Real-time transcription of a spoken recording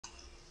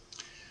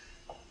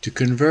To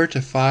convert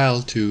a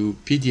file to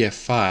PDF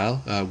file,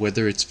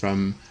 whether it's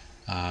from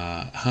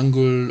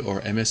Hangul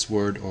or MS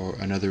Word or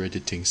another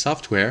editing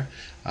software,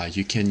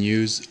 you can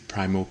use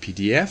Primo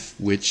PDF,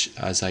 which,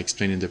 as I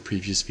explained in the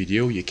previous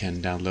video, you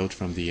can download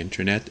from the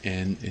internet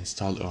and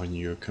install on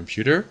your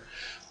computer.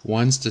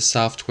 Once the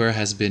software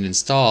has been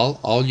installed,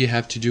 all you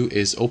have to do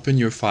is open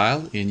your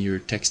file in your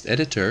text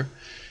editor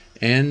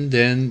and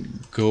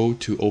then go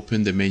to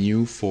open the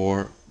menu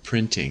for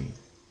printing.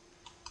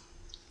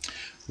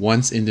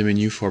 Once in the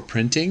menu for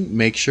printing,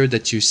 make sure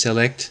that you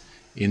select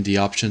in the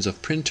options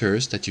of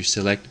printers that you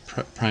select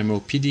Primo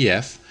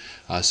PDF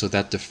so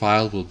that the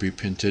file will be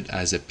printed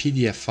as a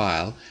PDF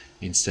file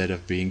instead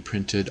of being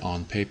printed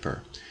on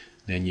paper.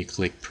 Then you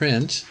click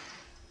print.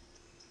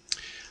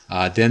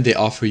 Then they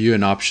offer you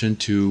an option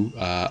to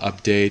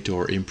update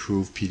or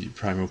improve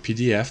Primo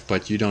PDF,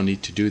 but you don't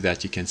need to do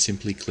that. You can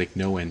simply click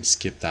no and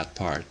skip that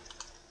part.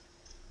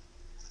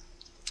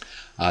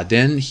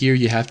 Then here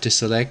you have to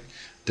select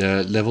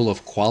the level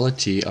of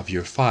quality of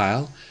your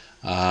file.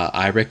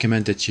 I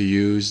recommend that you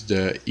use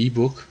the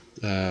ebook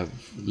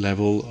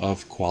level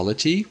of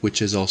quality,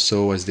 which is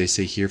also, as they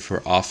say here,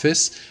 for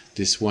Office.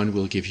 This one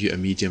will give you a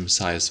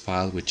medium-sized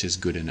file, which is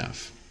good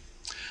enough.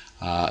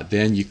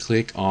 Then you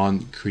click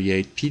on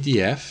Create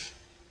PDF.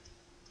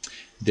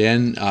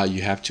 Then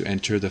you have to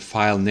enter the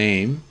file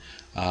name.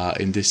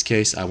 In this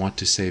case, I want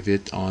to save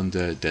it on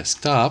the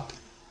desktop,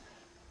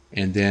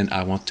 and then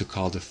I want to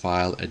call the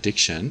file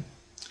Addiction.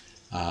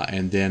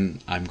 And then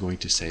I'm going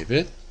to save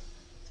it.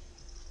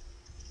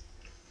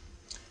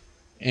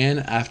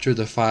 And after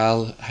the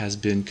file has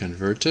been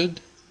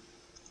converted,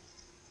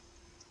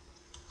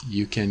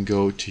 you can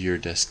go to your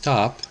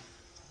desktop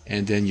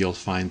and then you'll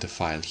find the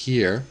file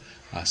here.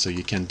 So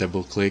you can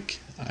double click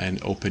and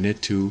open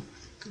it to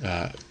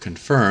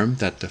confirm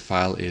that the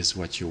file is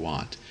what you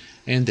want.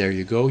 And there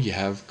you go, you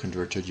have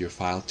converted your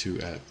file to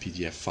a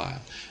PDF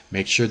file.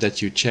 Make sure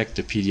that you check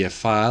the PDF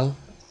file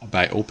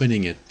by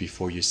opening it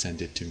before you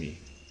send it to me.